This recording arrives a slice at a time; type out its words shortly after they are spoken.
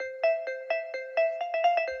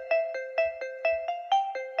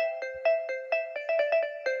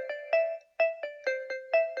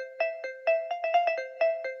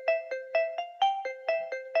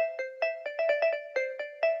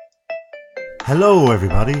Hello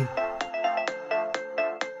everybody.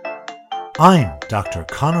 I'm Dr.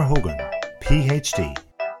 Conor Hogan, Ph.D.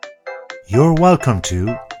 You're welcome to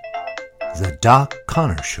The Doc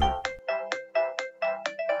Conor Show.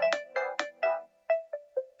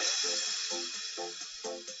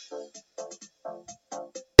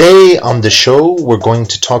 Today on the show, we're going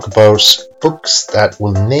to talk about books that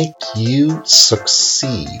will make you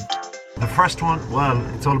succeed. The first one, well,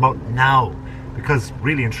 it's all about now. Because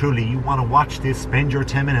really and truly, you want to watch this, spend your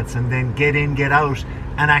 10 minutes, and then get in, get out,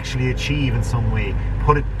 and actually achieve in some way.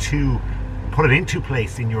 Put it into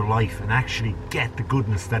place in your life and actually get the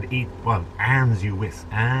goodness that it, arms you with.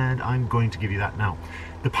 And I'm going to give you that now.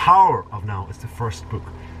 The Power of Now is the first book.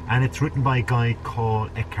 And it's written by a guy called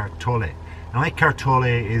Eckhart Tolle. Now, Eckhart Tolle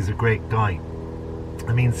is a great guy.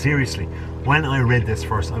 I mean, seriously, when I read this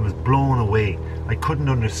first, I was blown away. I couldn't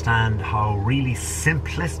understand how really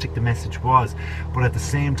simplistic the message was, but at the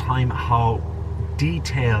same time how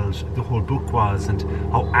detailed the whole book was and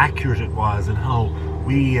how accurate it was and how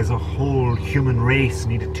we as a whole human race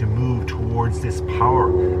needed to move towards this power.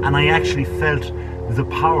 And I actually felt the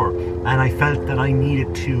power, and I felt that I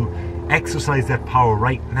needed to exercise that power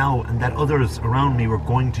right now, and that others around me were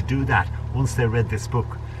going to do that once they read this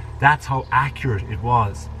book. That's how accurate it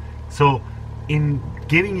was. So in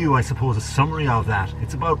giving you, I suppose, a summary of that,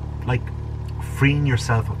 it's about like freeing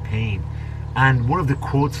yourself of pain. And one of the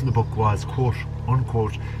quotes in the book was, quote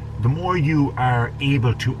unquote, the more you are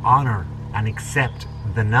able to honor and accept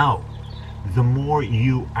the now, the more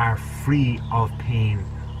you are free of pain,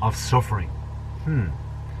 of suffering,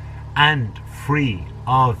 and free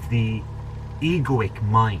of the egoic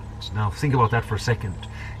mind. Now think about that for a second.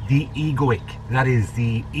 The egoic, that is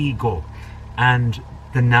the ego, and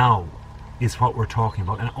the now is what we're talking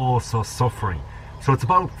about, and also suffering. So it's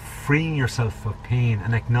about freeing yourself of pain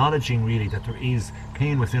and acknowledging really that there is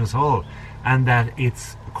pain within us all, and that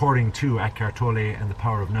it's, according to Eckhart Tolle and The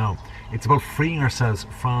Power of Now, it's about freeing ourselves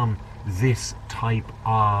from this type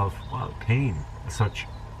of pain as such.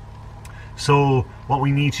 So what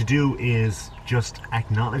we need to do is just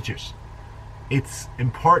acknowledge it. It's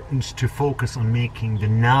important to focus on making the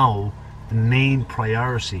now the main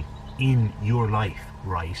priority in your life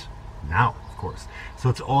right now, of course. So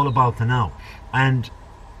it's all about the now. And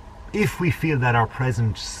if we feel that our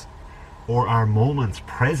presence or our moments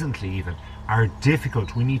presently even are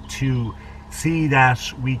difficult, we need to see that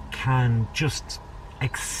we can just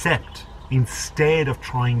accept instead of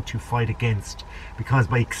trying to fight against, because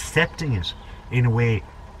by accepting it in a way,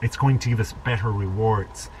 it's going to give us better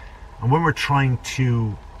rewards. And when we're trying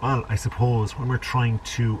to, when we're trying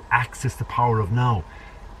to access the power of now,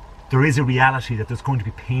 there is a reality that there's going to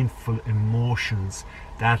be painful emotions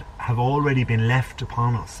that have already been left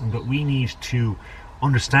upon us, and that we need to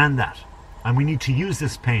understand that. And we need to use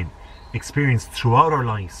this pain experienced throughout our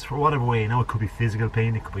lives for whatever way. Now it could be physical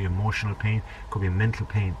pain, it could be emotional pain, it could be mental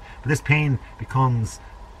pain. But this pain becomes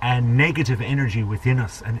a negative energy within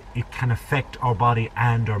us, and it can affect our body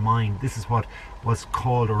and our mind. This is what was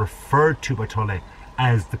called or referred to by Tolle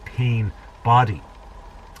as the pain body.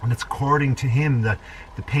 And it's according to him that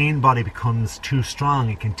the pain body becomes too strong,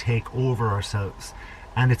 it can take over ourselves.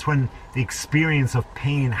 And it's when the experience of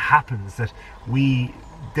pain happens that we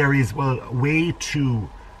need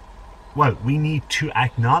to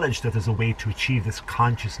acknowledge that there's a way to achieve this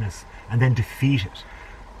consciousness and then defeat it.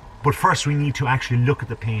 But first we need to actually look at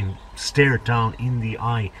the pain, stare it down in the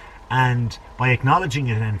eye, and by acknowledging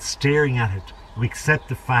it and staring at it, we accept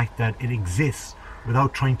the fact that it exists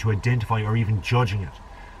without trying to identify or even judging it.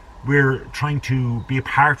 We're trying to be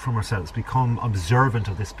apart from ourselves, become observant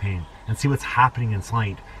of this pain and see what's happening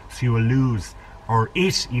inside. So you will lose, or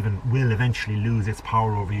it even will eventually lose its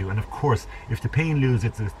power over you. And of course, if the pain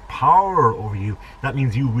loses its power over you, that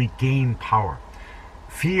means you regain power.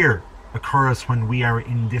 Fear occurs when we are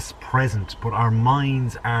in this present, but our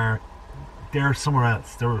minds they're somewhere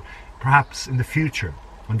else. They're perhaps in the future,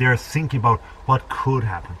 when they're thinking about what could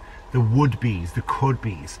happen, the would-bes, the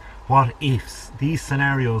could-bes, what ifs, these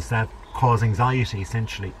scenarios that cause anxiety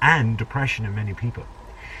essentially and depression in many people.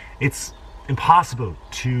 It's impossible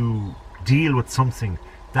to deal with something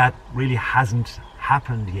that really hasn't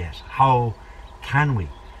happened yet. How can we?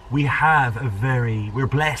 We're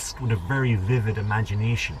blessed with a very vivid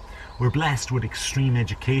imagination. We're blessed with extreme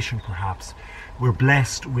education, perhaps. We're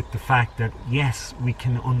blessed with the fact that, yes, we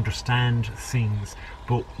can understand things,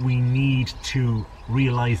 but we need to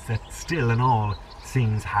realize that still in all,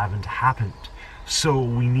 things haven't happened. So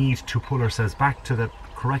we need to pull ourselves back to that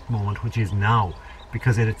correct moment, which is now,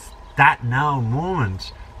 because it's that now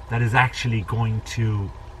moment that is actually going to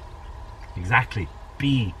exactly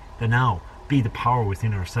be the now, be the power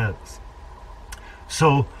within ourselves.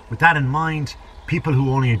 So with that in mind, people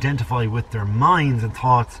who only identify with their minds and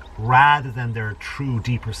thoughts rather than their true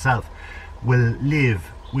deeper self will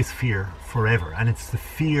live with fear forever. And it's the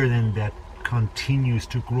fear then that continues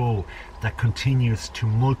to grow, that continues to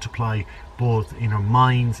multiply both in our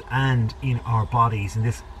minds and in our bodies, in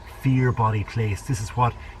this fear body place. This is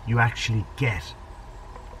what you actually get.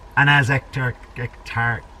 And as Eckhart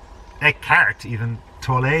even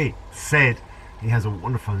Tolle said, he has a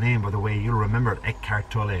wonderful name, by the way, you'll remember it, Eckhart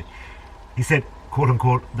Tolle. He said, quote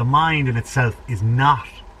unquote, the mind in itself is not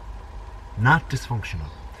dysfunctional.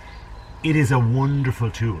 It is a wonderful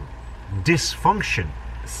tool. Dysfunction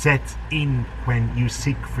sets in when you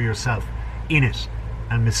seek for yourself in it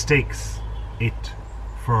and mistakes it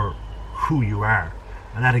for who you are.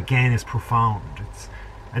 And that again is profound. It's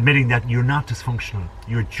admitting that you're not dysfunctional.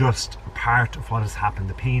 You're just a part of what has happened,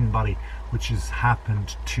 the pain body which has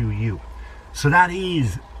happened to you. So that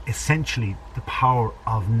is essentially the power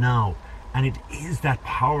of now. And it is that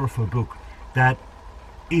powerful book that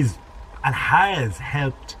is and has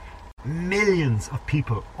helped millions of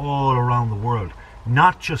people all around the world,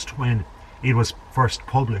 not just when it was first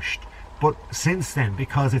published, but since then,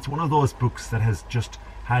 because it's one of those books that has just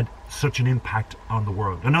had such an impact on the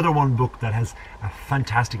world. Another one book that has a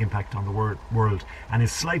fantastic impact on the world and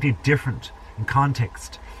is slightly different in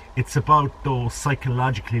context. It's about, though,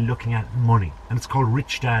 psychologically looking at money, and it's called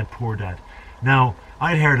Rich Dad, Poor Dad. Now,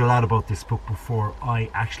 I'd heard a lot about this book before I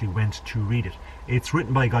actually went to read it. It's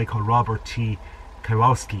written by a guy called Robert T.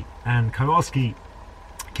 Kiyosaki, and Kiyosaki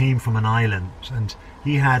came from an island, and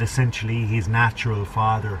he had essentially his natural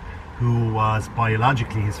father, who was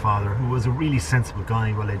biologically his father, who was a really sensible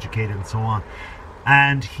guy, well educated and so on.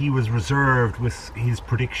 And he was reserved with his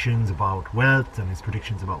predictions about wealth and his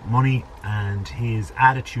predictions about money and his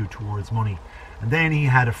attitude towards money. And then he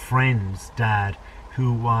had a friend's dad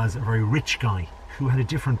who was a very rich guy who had a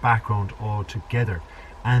different background altogether.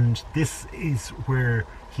 And this is where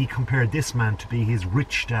he compared this man to be his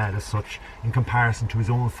rich dad as such, in comparison to his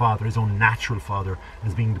own father, his own natural father,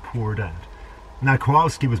 as being the poor dad. Now,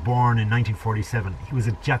 Kiyosaki was born in 1947. He was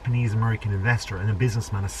a Japanese-American investor and a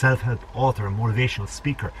businessman, a self-help author, a motivational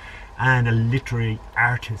speaker, and a literary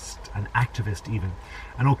artist, an activist even,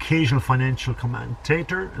 an occasional financial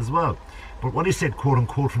commentator as well. But what he said,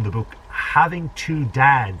 quote-unquote, from the book, having two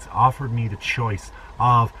dads offered me the choice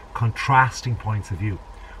of contrasting points of view.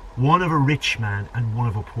 One of a rich man and one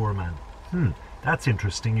of a poor man. That's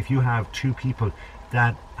interesting. If you have two people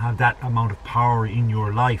that have that amount of power in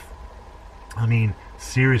your life, I mean,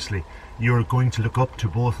 seriously, you're going to look up to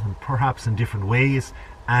both of them, perhaps in different ways,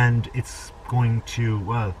 and it's going to,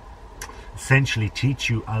 well, essentially teach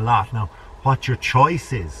you a lot. Now, what your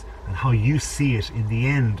choice is and how you see it in the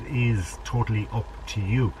end is totally up to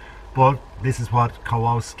you. But this is what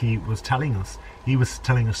Kiyosaki was telling us. He was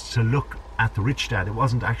telling us to look at the rich dad. It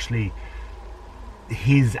wasn't actually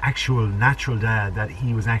his actual natural dad that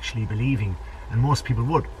he was actually believing, and most people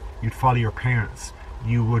would. You'd follow your parents.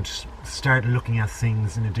 You would start looking at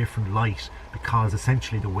things in a different light because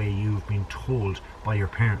essentially the way you've been told by your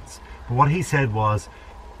parents. But what he said was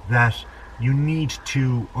that you need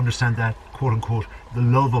to understand that, quote unquote, the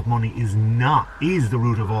love of money is the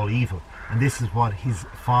root of all evil. And this is what his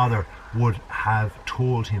father would have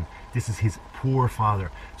told him. This is his poor father.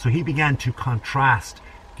 So he began to contrast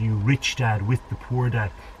the rich dad with the poor dad.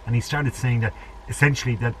 And he started saying that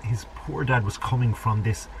essentially that his poor dad was coming from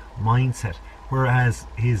this mindset, whereas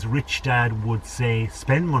his rich dad would say,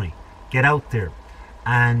 spend money, get out there,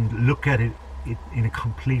 and look at it in a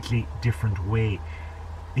completely different way.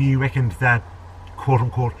 He reckoned that, quote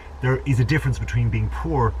unquote, there is a difference between being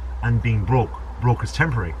poor and being broke. Broke is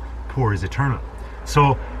temporary, poor is eternal.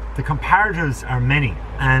 So the comparatives are many,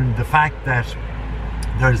 and the fact that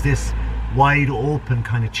there's this wide open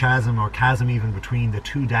kind of chasm or chasm even between the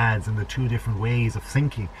two dads and the two different ways of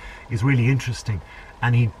thinking is really interesting.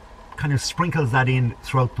 And he kind of sprinkles that in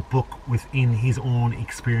throughout the book within his own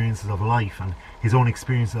experiences of life and his own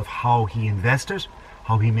experiences of how he invested,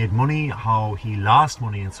 how he made money, how he lost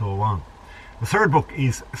money, and so on. The third book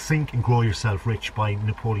is Think and Grow Yourself Rich by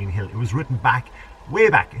Napoleon Hill. It was written way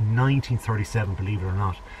back in 1937, believe it or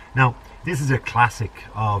not. Now, this is a classic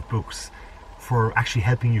of books for actually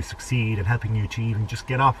helping you succeed and helping you to even just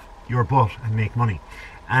get off your butt and make money.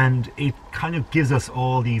 And it kind of gives us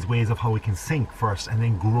all these ways of how we can think first and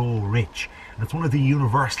then grow rich. And it's one of the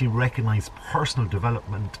universally recognized personal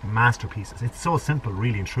development masterpieces. It's so simple,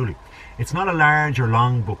 really and truly. It's not a large or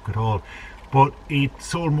long book at all, but it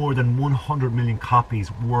sold more than 100 million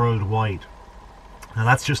copies worldwide. Now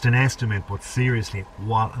that's just an estimate, but seriously,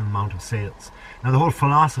 what an amount of sales. Now the whole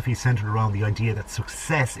philosophy is centered around the idea that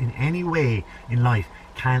success in any way in life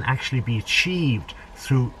can actually be achieved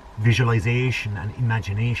through visualization and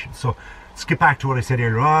imagination. So skip back to what I said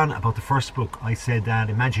earlier on about the first book. I said that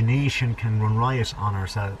imagination can run riot on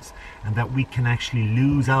ourselves, and that we can actually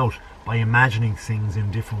lose out by imagining things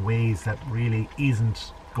in different ways that really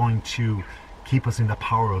isn't going to keep us in the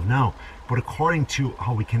power of now. But according to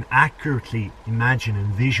how we can accurately imagine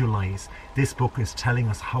and visualize, this book is telling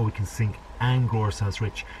us how we can think and grow ourselves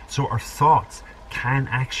rich. So our thoughts can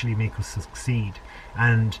actually make us succeed.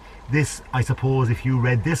 And this, I suppose, if you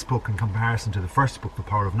read this book in comparison to the first book, The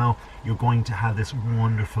Power of Now, you're going to have this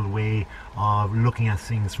wonderful way of looking at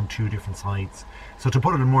things from two different sides. So to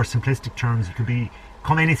put it in more simplistic terms, you could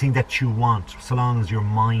become anything that you want, so long as your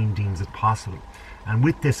mind deems it possible. And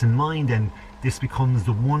with this in mind, then, this becomes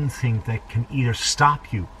the one thing that can either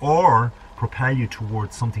stop you or propel you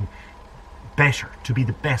towards something better, to be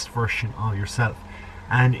the best version of yourself.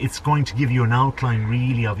 And it's going to give you an outline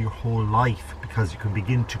really of your whole life, because you can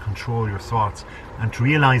begin to control your thoughts and to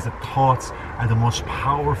realize that thoughts are the most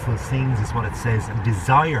powerful things, is what it says, and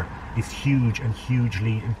desire is huge and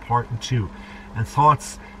hugely important too. And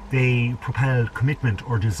thoughts, they propel commitment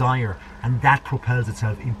or desire, and that propels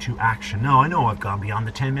itself into action. Now I know I've gone beyond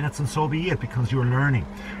the 10 minutes, and so be it, because you're learning,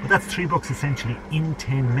 but that's 3 books essentially in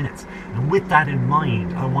 10 minutes. And with that in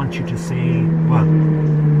mind, I want you to say, well,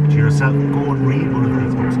 to yourself, go and read one of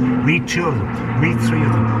these books, read 2 of them, read 3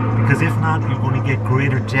 of them, because if not, you're going to get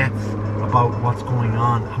greater depth about what's going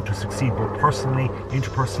on, how to succeed both personally,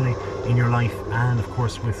 interpersonally, in your life, and of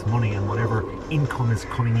course with money and whatever income is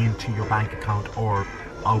coming into your bank account or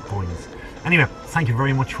outgoings. Anyway, thank you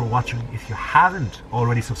very much for watching. If you haven't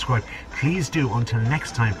already subscribed, please do. Until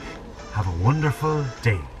next time, have a wonderful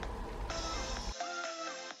day.